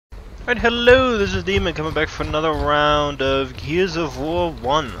Alright, hello, this is Demon coming back for another round of Gears of War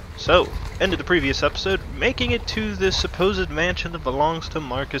 1. So, ended the previous episode, making it to this supposed mansion that belongs to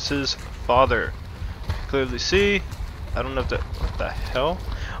Marcus's father. Clearly see, I don't know if that, what the hell?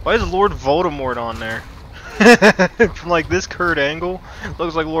 Why is Lord Voldemort on there? From like this curved angle,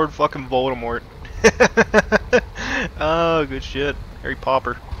 looks like Lord fucking Voldemort. Oh, good shit. Harry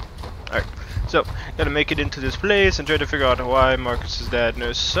Potter. Alright. So, gotta make it into this place and try to figure out why Marcus's dad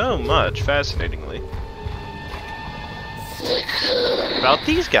knows so much, fascinatingly, about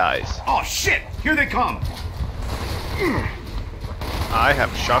these guys. Oh shit! Here they come! I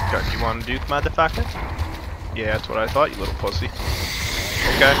have a shotgun. You want to duke, motherfucker? Yeah, that's what I thought, you little pussy.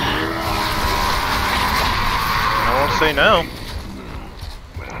 Okay. I won't say no.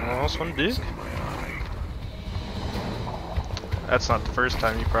 Anyone else want to duke? That's not the first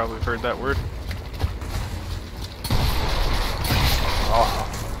time you probably have heard that word.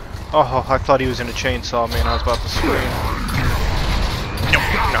 Oh, I thought he was in a chainsaw, man. I was about to scream.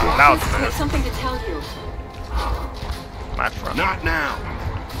 No, loud. I have something to tell you. My front. Not now.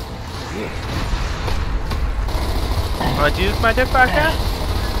 Want to duke, motherfucker?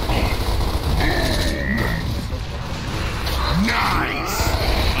 Nice!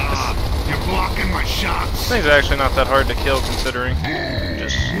 You're blocking my shots. This thing's actually not that hard to kill, considering.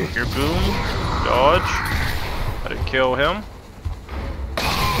 Just your boom, dodge. Let it kill him.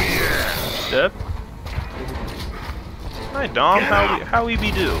 Step. Hi Dom, how we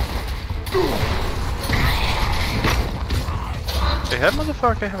be do? Hey, that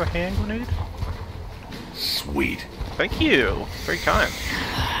motherfucker have a hand grenade? Sweet. Thank you. Very kind.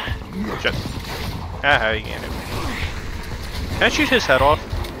 Shit. Ah, you can't. Can I shoot his head off?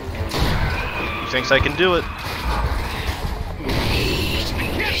 He thinks I can do it.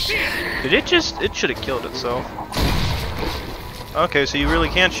 Did it just... It should have killed itself. Okay, so you really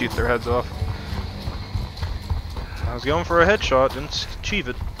can't shoot their heads off. I was going for a headshot, didn't achieve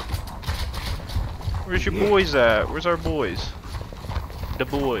it. Where's your boys at? Where's our boys? The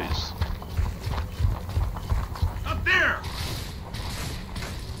boys. Up there!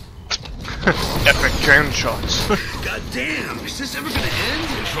 Epic drone shots. God damn, is this ever gonna end?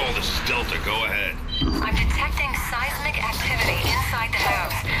 Control, this is Delta, go ahead. I'm detecting seismic activity inside the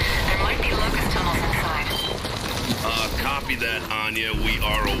house. There might be Locust tunnels inside. Copy that, Anya. We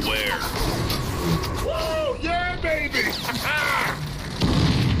are aware. Whoa, yeah, baby!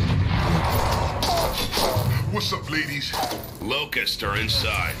 What's up, ladies? Locust are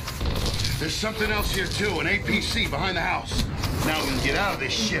inside. There's something else here, too. An APC behind the house. Now we can get out of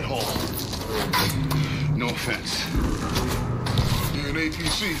this shithole. No offense. Yeah, an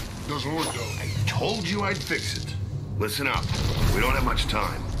APC doesn't work, though. I told you I'd fix it. Listen up. We don't have much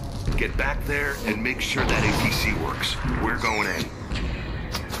time. Get back there and make sure that APC works. We're going in.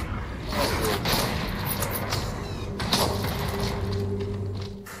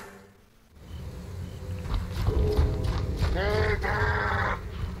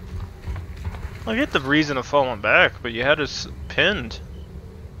 I get the reason of falling back, but you had us pinned.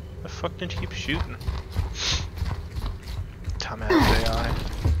 The fuck didn't you keep shooting? Dumbass AI.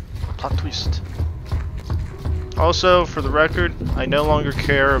 Plot twist. Also, for the record, I no longer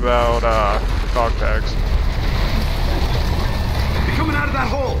care about dog tags. You're coming out of that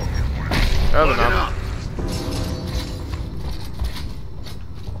hole. Rather not.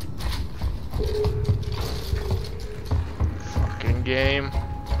 Fucking game.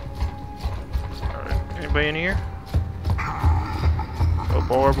 Alright, anybody in here? Oh,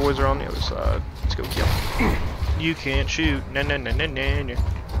 all our boys are on the other side. Let's go kill them. You can't shoot. No, no, no, no, no, no.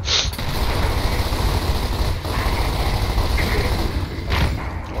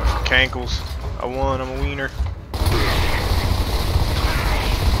 Cankles. I won, I'm a wiener.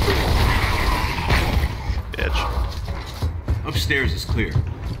 Bitch. Upstairs is clear.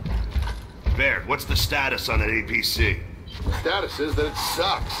 Baird, what's the status on that APC? The status is that it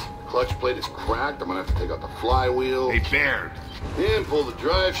sucks. Clutch plate is cracked. I'm gonna have to take out the flywheel. Hey, Baird. And pull the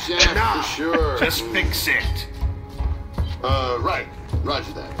drive shaft Nah, for sure. just fix it. Right.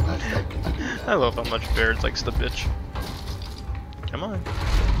 Roger that. I can do that. I love how much Baird's likes the bitch. Come on.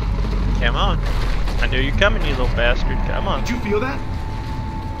 Come on. I knew you're coming, you little bastard. Come on. Did you feel that?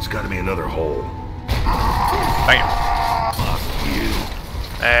 It's gotta be another hole. Bam. Fuck you.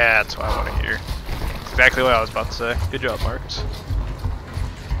 That's what I want to hear. Exactly what I was about to say. Good job, Marcus.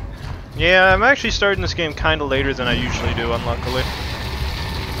 Yeah, I'm actually starting this game kind of later than I usually do, unluckily.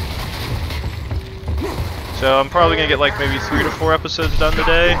 So I'm probably going to get like maybe 3 to 4 episodes done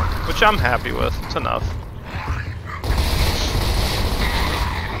today, which I'm happy with. It's enough.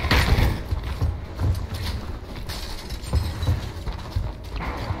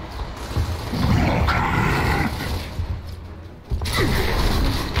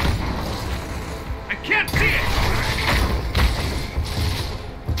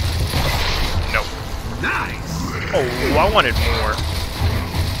 I wanted more.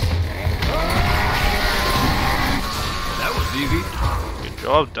 That was easy. Good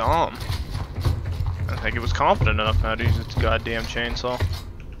job, Dom. I think it was confident enough now to use its goddamn chainsaw.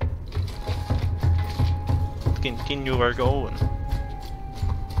 Let's continue our going.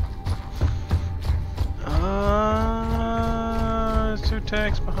 There's 2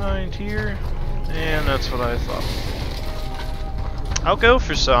 tanks behind here. And that's what I thought. I'll go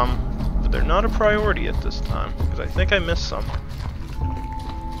for some, but they're not a priority at this time, because I think I missed some.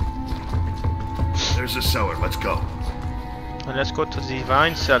 There's a cellar. Let's go. And let's go to the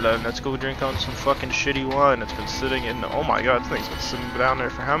wine cellar and let's go drink on some fucking shitty wine that's been sitting in. Oh my god, this thing's been sitting down there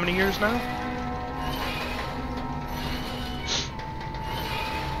for how many years now?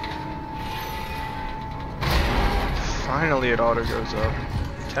 Finally, it auto goes up.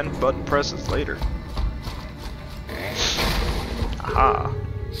 10 button presses later. Aha.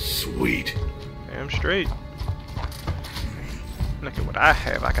 Sweet. Damn straight. Look at what I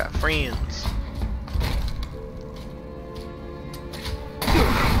have. I got friends.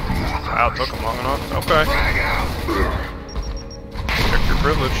 Wow, it took him long enough. Okay. Check your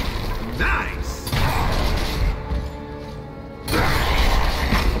privilege. Nice.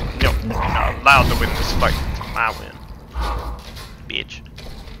 No, you're not allowed to win this fight. It's my win. Bitch.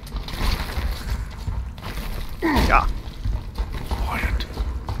 Yeah. Quiet.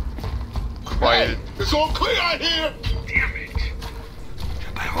 Quiet. Hey, it's all clear out here. Damn it.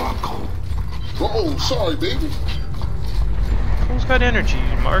 Shut the hell up, Cole. Oh, sorry, baby. Cole's got energy,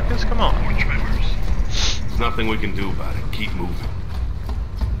 Marcus. Come on. Which members? Nothing we can do about it. Keep moving.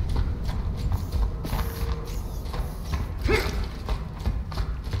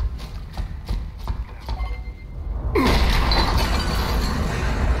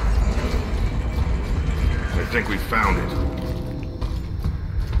 I think we found it.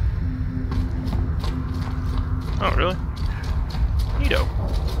 Oh, really? Neato.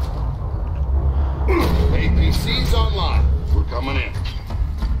 APC's online. We're coming in.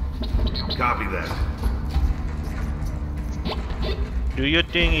 Copy that. Do your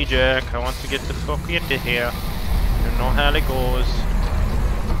thingy, Jack. I want to get the fuck out of here. You know how it goes.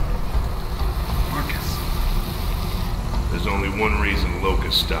 Marcus. There's only one reason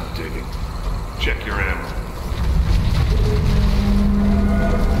Locust stopped digging. Check your ammo.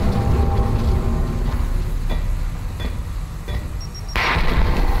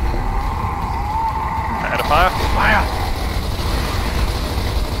 Had a fire? Fire!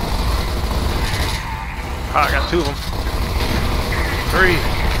 Ah, I got 2 of them. 3,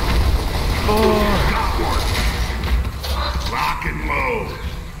 4. Lock and load.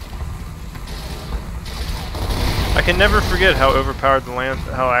 I can never forget how overpowered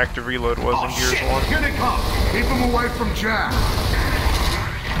how active reload was in Gears 1. Here they come. Keep them away from Jack.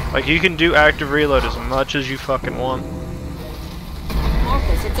 Like, you can do active reload as much as you fucking want.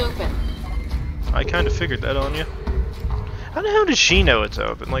 Marcus, it's open. I kind of figured that on you. How the hell does she know it's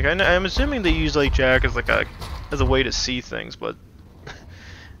open? Like, I'm assuming they use like Jack as like a way to see things, but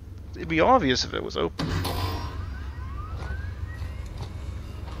it'd be obvious if it was open.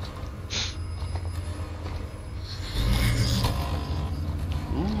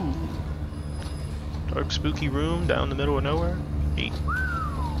 Ooh, dark, spooky room down the middle of nowhere. Neat.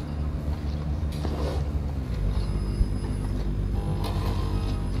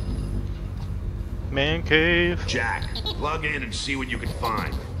 Man cave. Jack, plug in and see what you can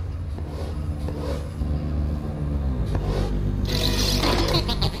find.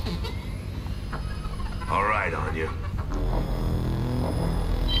 All right, Anya.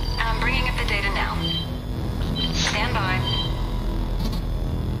 I'm bringing up the data now. Stand by.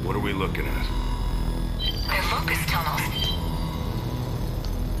 What are we looking at? They're Locust tunnels.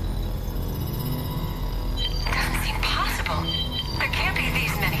 It doesn't seem possible. There can't be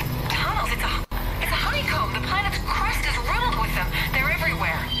these many tunnels. It's a honeycomb. The planet's crust is riddled with them. They're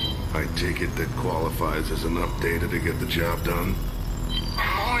everywhere. I take it that qualifies as enough data to get the job done?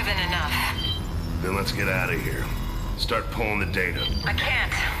 More than enough. Then let's get out of here. Start pulling the data. I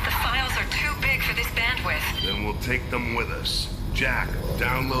can't. The files are too big for this bandwidth. Then we'll take them with us. Jack,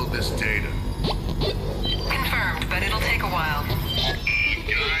 download this data. Confirmed, but it'll take a while.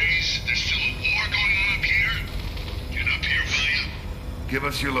 Guys, there's still a war going on up here. Get up here, will you? Give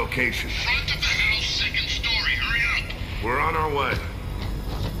us your location. Front of the house, second story. Hurry up. We're on our way.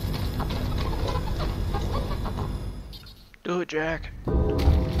 Do it, Jack.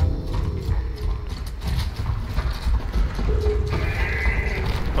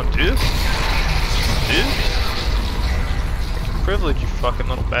 What, dude? Dude? Privilege, you fucking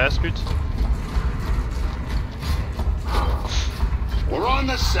little bastards. We're on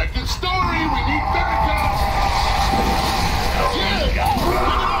the second story. We need backup. Yeah,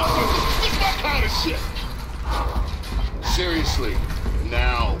 this is my kind of shit. Seriously,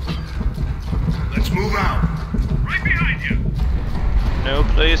 now. Let's move out. Right behind you. No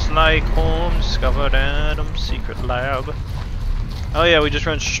place like home, discovered Adam's secret lab. Oh yeah, we just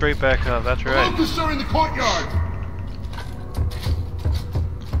run straight back up, that's The right. Locusts are in the courtyard.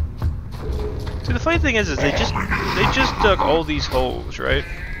 See, the funny thing is they just dug all these holes, right?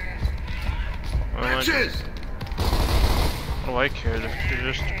 Wrenches! What do I care?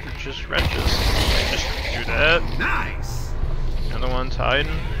 They're just wrenches. Just do that. Nice. Another one's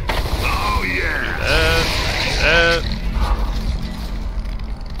hiding. Oh yeah! That.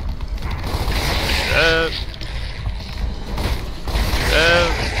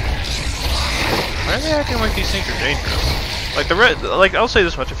 Why are they acting like these things are dangerous? Like I'll say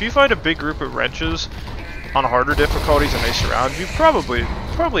this much: if you find a big group of wrenches on harder difficulties and they surround you, probably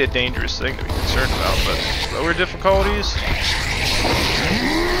a dangerous thing to be concerned about. But lower difficulties,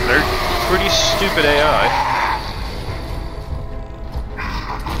 they're pretty stupid AI.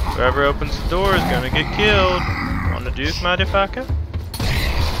 Whoever opens the door is gonna get killed. Want to duke, motherfucker?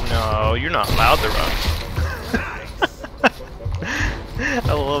 No, you're not allowed to run.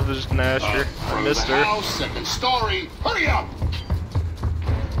 I love this Nasher. I missed her. House, second story. Hurry up!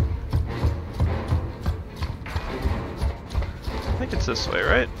 I think it's this way,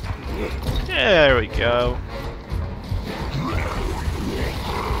 right? Yeah, there we go.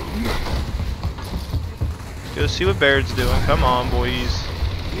 Let's go see what Baird's doing. Come on, boys.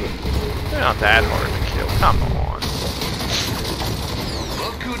 They're not that hard to kill. Come on.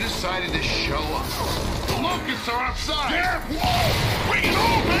 Look who decided to show up. The Locusts are outside. Yeah, whoa! Bring it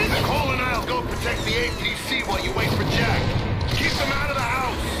on, baby! Cole and I'll go protect the APC while you wait for Jack. Keep them out of the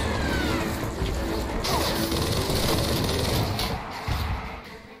house.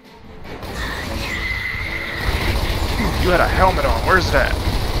 You had a helmet on. Where's that?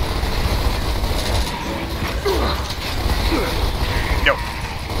 Yo.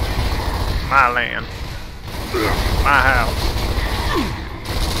 My land. My house.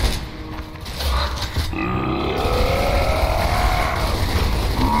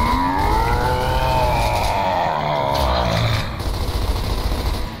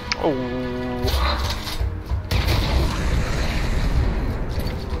 Oh.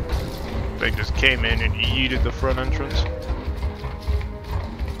 They just came in and yeeted the front entrance.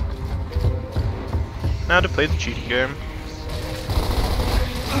 Now to play the cheating game.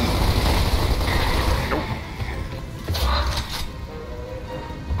 Nope.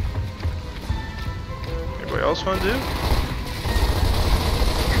 Anybody else want to do?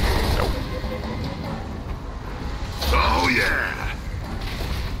 Nope. Oh yeah!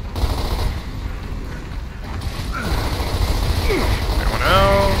 Anyone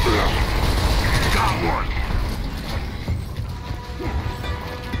else? Got one!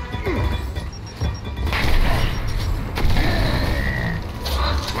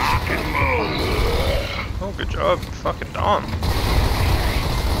 Rock and roll! Oh, good job, fucking Dom.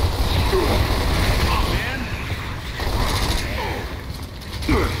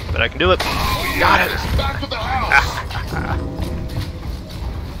 But I can do it. Got it. Back to the house.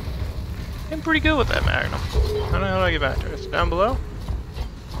 I'm pretty good with that Magnum. How the hell do I get back to it? It's down below?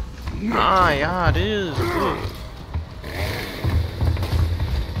 Ah, yeah, it is. Good.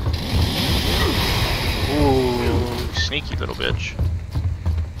 Ooh, sneaky little bitch.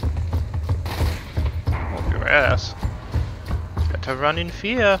 Whoop your ass. Got to run in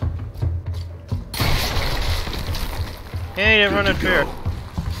fear. Hey, you didn't run in fear.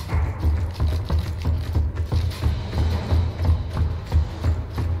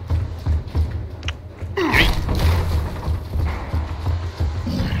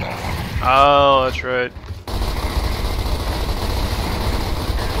 Oh, that's right.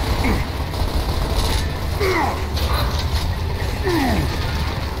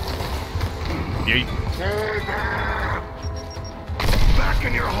 Yeet. Back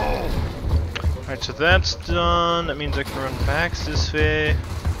in your hole! Alright, so that's done. That means I can run back this way.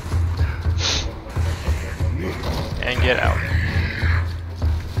 And get out.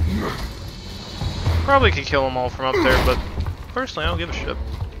 Probably could kill them all from up there, but personally I don't give a shit.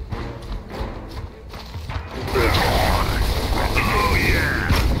 Oh yeah!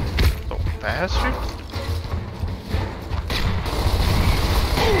 Oh, bastard.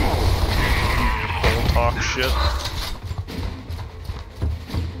 Bull talk shit.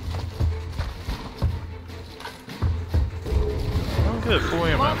 Oh good, 4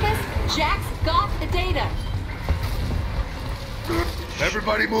 AM. Marcus, Jack's got the data.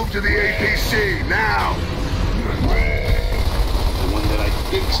 Everybody move to the APC, now! The one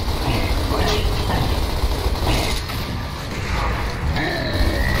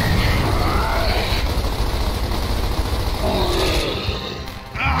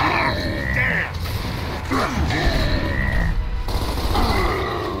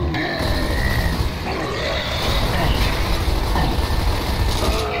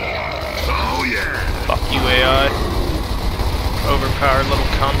you, AI. Overpowered little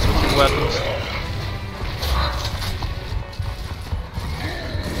cunts with your weapons.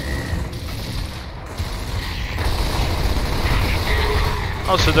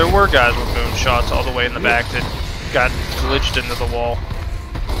 Oh, so there were guys with boom shots all the way in the back that got glitched into the wall.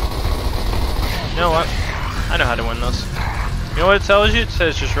 You know what? I know how to win this. You know what it tells you? It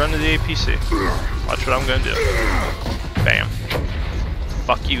says just run to the APC. Watch what I'm gonna do. Bam.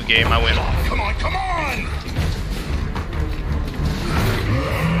 Fuck you, game, I win. Come on, come on!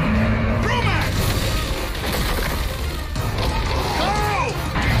 Brumac! Go!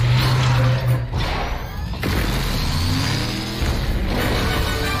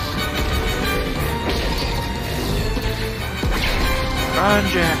 Run,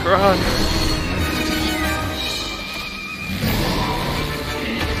 Jack, run!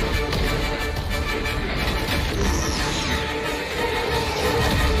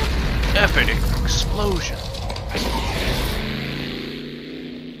 Epic explosion.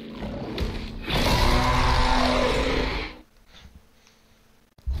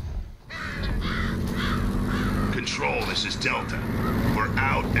 Control, this is Delta. We're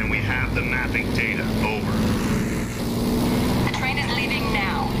out and we have the mapping data. Over. The train is leaving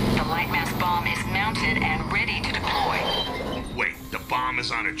now. The lightmass bomb is mounted and ready to deploy. Wait, the bomb is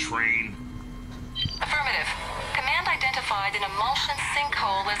on a train? Affirmative. Command identified an emulsion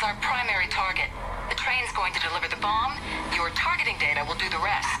sinkhole as our primary target. The train's going to deliver the bomb. Your targeting data will do the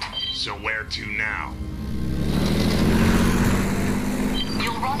rest. So where to now?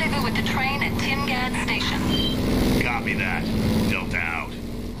 You'll rendezvous with the train at Timgad Station. Copy that. Delta out.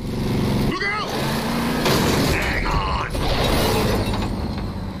 Look out! Hang on!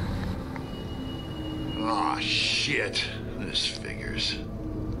 Aw, shit. This figures.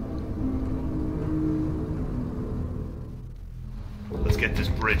 Let's get this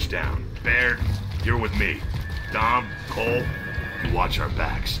bridge down. Baird, you're with me. Dom, Cole, you watch our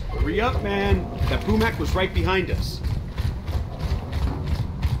backs. Hurry up, man. That Brumac was right behind us.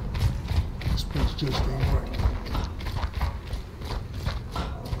 This place just ain't right.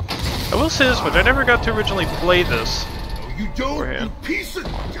 I will say this much, I never got to originally play this. No, you don't, Beforehand. you piece of...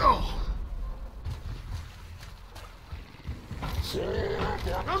 Oh.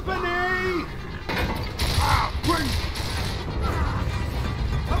 Company! Ah, bring...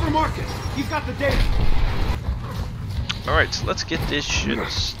 Cover Marcus. He's got the data. Alright, so let's get this shit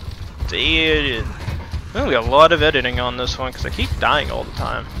started. Well, we got a lot of editing on this one because I keep dying all the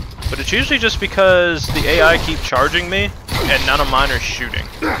time. But it's usually just because the AI keep charging me and none of mine are shooting.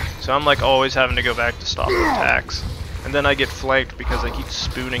 So I'm like always having to go back to stop the attacks. And then I get flanked because I keep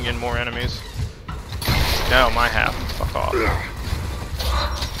spooning in more enemies. No, my half. Fuck off.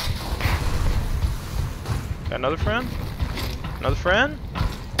 Got another friend? Another friend?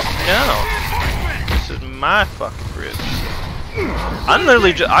 No. This is my fucking bridge. I'm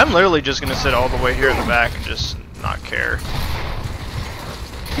literally just gonna sit all the way here in the back and just not care.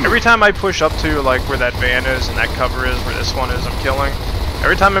 Every time I push up to like where that van is and that cover is, where this one is, I'm killing.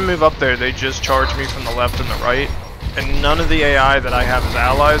 Every time I move up there, they just charge me from the left and the right, and none of the AI that I have as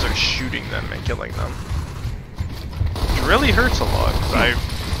allies are shooting them and killing them. Which really hurts a lot, because I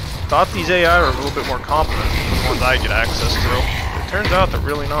thought these AI are a little bit more competent than the ones I get access to. It turns out they're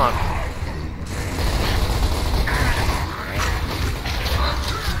really not.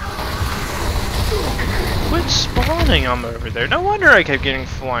 Quit spawning them over there. No wonder I kept getting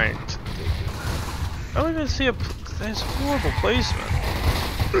flanked. I don't even see a... That's horrible placement.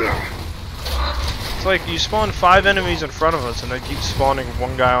 It's like you spawn 5 enemies in front of us and they keep spawning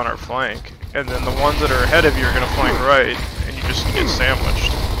one guy on our flank. And then the ones that are ahead of you are going to flank right. And you just get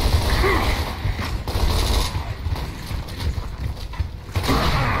sandwiched.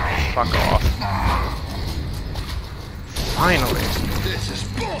 Fuck off. Finally. This is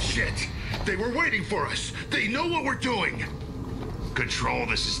bullshit! They were waiting for us! They know what we're doing! Control,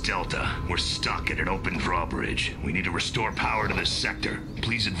 this is Delta. We're stuck at an open drawbridge. We need to restore power to this sector.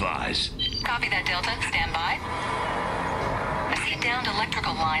 Please advise. Copy that, Delta. Stand by. I see downed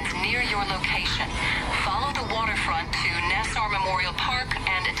electrical lines near your location. Follow the waterfront to Nassau Memorial Park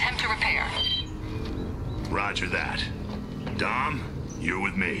and attempt to repair. Roger that. Dom, you're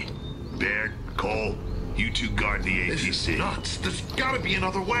with me. Baird, Cole, you two guard the This is APC. nuts! There's gotta be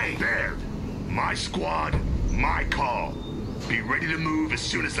another way! Baird, my squad, my call. Be ready to move as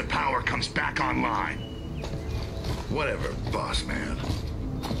soon as the power comes back online. Whatever, boss man.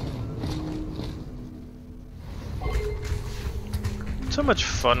 So much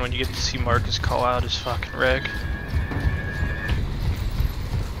fun when you get to see Marcus call out his fucking rig.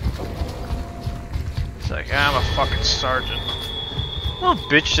 It's like, I'm a fucking sergeant. Little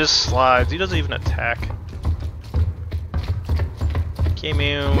bitch just slides. He doesn't even attack. Okay,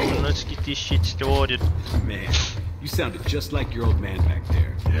 man, let's get this shit started. Man, you sounded just like your old man back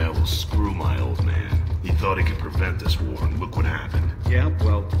there. Yeah, well, screw my old man. He thought he could prevent this war, and look what happened. Yeah,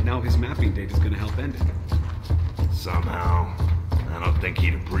 well, now his mapping date is gonna help end it. Somehow, I don't think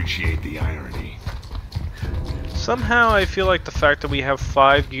he'd appreciate the irony. Somehow I feel like the fact that we have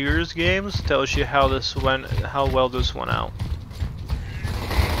 5 Gears games tells you how well this went out.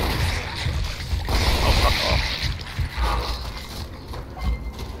 Oh, fuck off.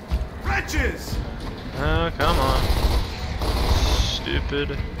 Wretches! Oh, come on.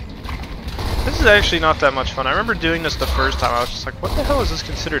 Stupid. This is actually not that much fun. I remember doing this the first time. I was just like, what the hell is this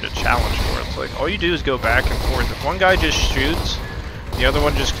considered a challenge for? It's like, all you do is go back and forth. If one guy just shoots, the other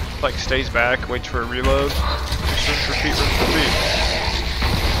one just like stays back, waits for a reload. Just rinse, repeat, rinse, repeat.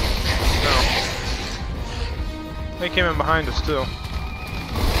 No. They came in behind us too.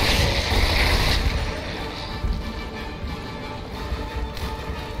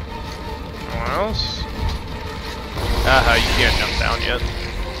 Anyone else? Aha, you can't jump down yet.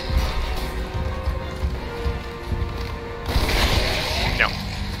 No.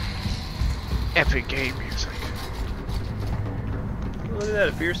 Epic game music. Look at that,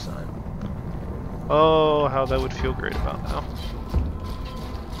 a beer sign. Oh, how that would feel great about now.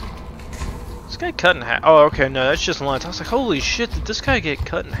 This guy cut in half. Oh, okay, no, that's just lines. I was like, holy shit, did this guy get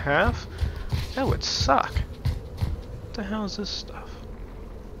cut in half? That would suck. What the hell is this stuff?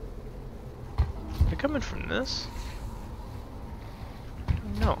 They're coming from this?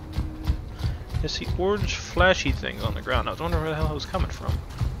 No. I see orange flashy things on the ground. I was wondering where the hell it was coming from.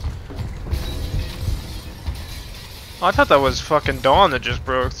 Oh, I thought that was fucking Dawn that just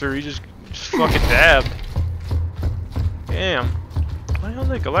broke through. He just fucking dabbed. Damn. Why the hell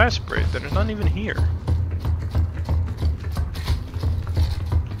did that glass break? Then it's not even here.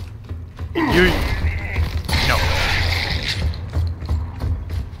 You. No.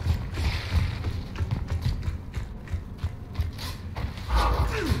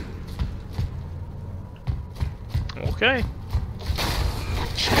 Okay.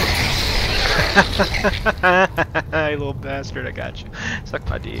 Hey, little bastard, I got you. Suck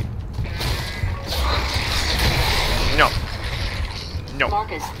my dick. No. No.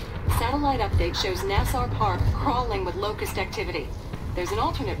 Marcus, satellite update shows Nassau Park crawling with Locust activity. There's an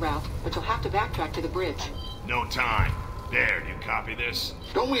alternate route, but you'll have to backtrack to the bridge. No time. There, you copy this?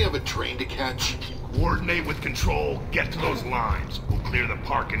 Don't we have a train to catch? Coordinate with control, get to those lines. We'll clear the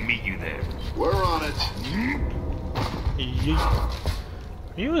park and meet you there. We're on it. Yeet.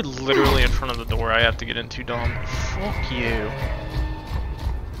 You were literally in front of the door I have to get into, Dom. Fuck you.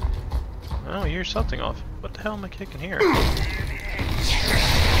 Oh, you're something off. What the hell am I kicking here? No.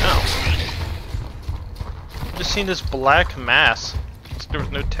 I've just seen this black mass. There was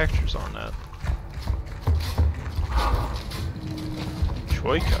no textures on that.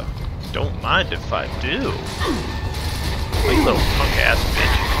 Troika. Don't mind if I do. You little punk ass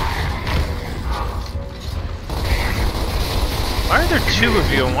bitch. Why are there 2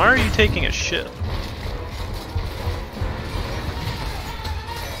 of you and why are you taking a shit?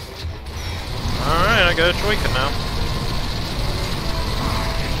 Alright, I got a Troika now.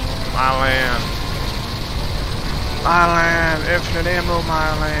 My land. My land. Infinite ammo,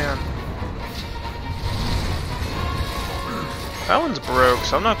 my land. That one's broke,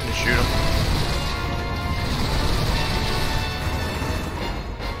 so I'm not gonna shoot him.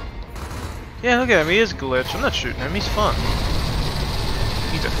 Yeah, look at him, he is glitched. I'm not shooting him, he's fun.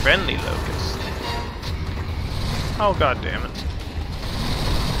 He's a friendly Locust. Oh, god damn it.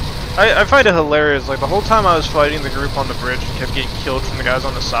 I find it hilarious, like the whole time I was fighting the group on the bridge and kept getting killed from the guys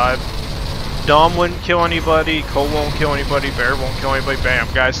on the side. Dom wouldn't kill anybody, Cole won't kill anybody, Baird won't kill anybody, bam.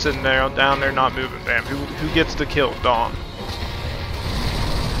 Guys sitting there, down there not moving, bam. Who gets the kill? Dom.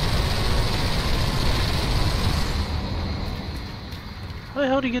 How the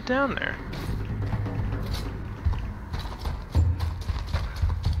hell did he get down there?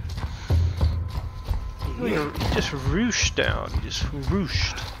 He just rooshed down. He just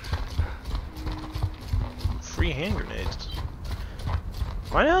rooshed. Free hand grenades.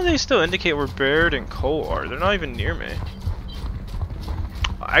 Why don't they still indicate where Baird and Cole are? They're not even near me.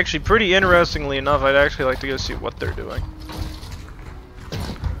 Actually, pretty interestingly enough, I'd actually like to go see what they're doing.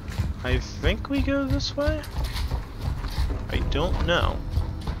 I think we go this way? I don't know.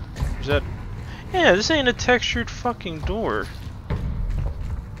 Is that... Yeah, this ain't a textured fucking door.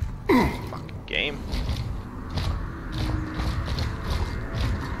 Fucking game.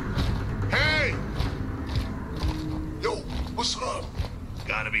 Hey! Yo, what's up?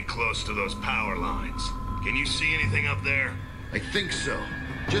 Gotta be close to those power lines. Can you see anything up there? I think so.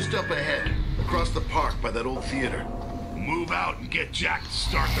 Just up ahead, across the park by that old theater. Move out and get Jack to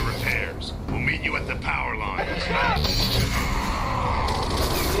start the repairs. We'll meet you at the power lines.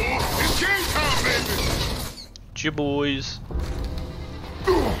 It's game time, baby! Ya boys.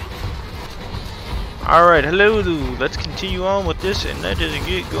 Alright, hello. Let's continue on with this and let it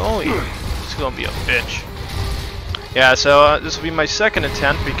get going. It's gonna be a bitch. Yeah, so this will be my second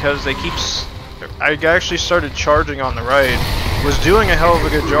attempt because they keep... I actually started charging on the right. Was doing a hell of a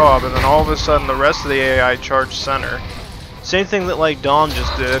good job, and then all of a sudden the rest of the AI charged center. Same thing that like Dom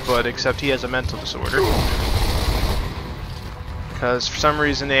just did, but except he has a mental disorder. Because for some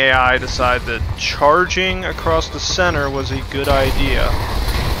reason the AI decided that charging across the center was a good idea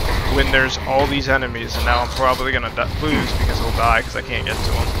when there's all these enemies, and now I'm probably gonna lose because he'll die because I can't get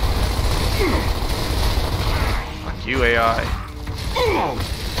to him. Fuck you, AI.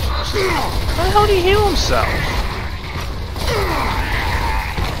 How the hell did he heal himself?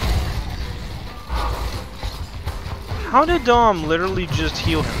 How did Dom literally just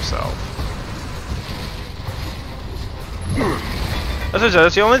heal himself? As I said,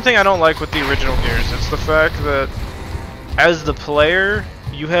 that's the only thing I don't like with the original Gears. It's the fact that as the player,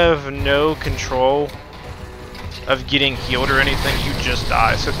 you have no control of getting healed or anything, you just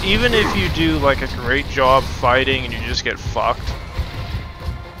die. So even if you do like a great job fighting and you just get fucked,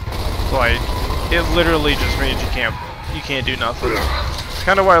 like, it literally just means you can't do nothing. It's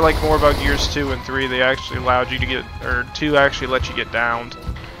kind of why I like more about Gears 2 and 3. They actually allowed you to get, or 2 actually let you get downed.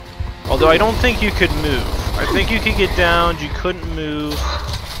 Although I don't think you could move. I think you could get downed, you couldn't move.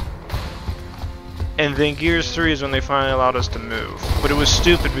 And then Gears 3 is when they finally allowed us to move. But it was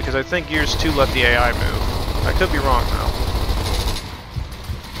stupid because I think Gears 2 let the AI move. I could be wrong though.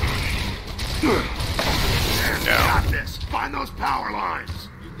 No. Got this. Find those power lines.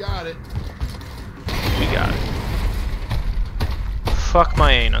 You got it. We got it. Fuck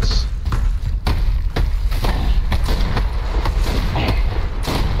my anus.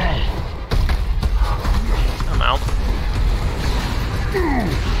 I'm out.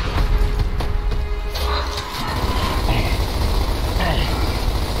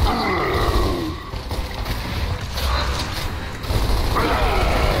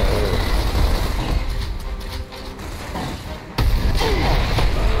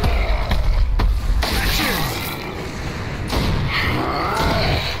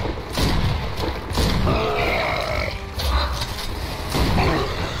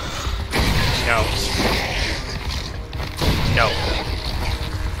 No.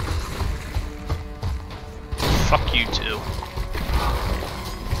 Fuck you too.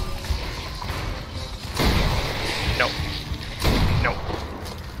 No. No.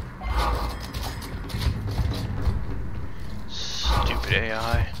 Stupid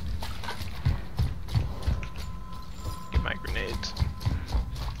AI. Get my grenades.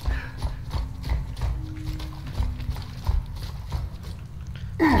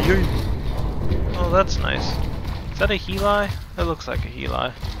 Oh, that's nice. Is that a Heli? That looks like a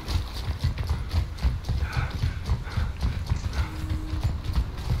Heli.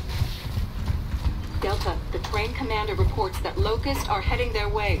 Delta, the train commander reports that Locust are heading their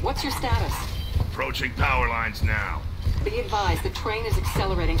way. What's your status? Approaching power lines now. Be advised, the train is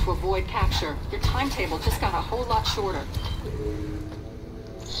accelerating to avoid capture. Your timetable just got a whole lot shorter.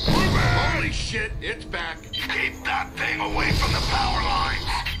 Holy shit, it's back. Keep that thing away from the power lines.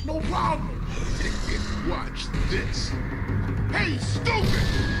 No problem. Watch this. Hey, stupid!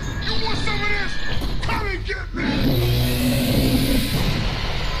 You want some of this? Come and get me!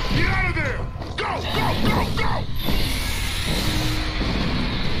 Get out of there! Go, go, go, go!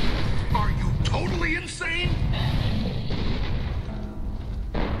 Are you totally insane?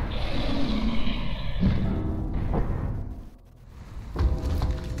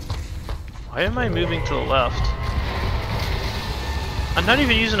 Why am I moving to the left? I'm not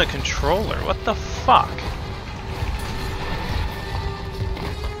even using a controller. What the fuck?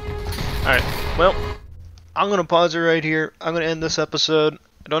 Alright, well, I'm going to pause it right here. I'm going to end this episode.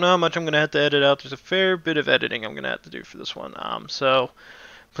 I don't know how much I'm going to have to edit out. There's a fair bit of editing I'm going to have to do for this one. So,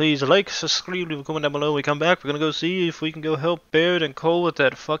 please like, subscribe, leave a comment down below. When we come back, we're going to go see if we can go help Baird and Cole with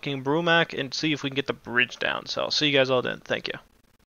that fucking Brumac and see if we can get the bridge down. So, I'll see you guys all then. Thank you.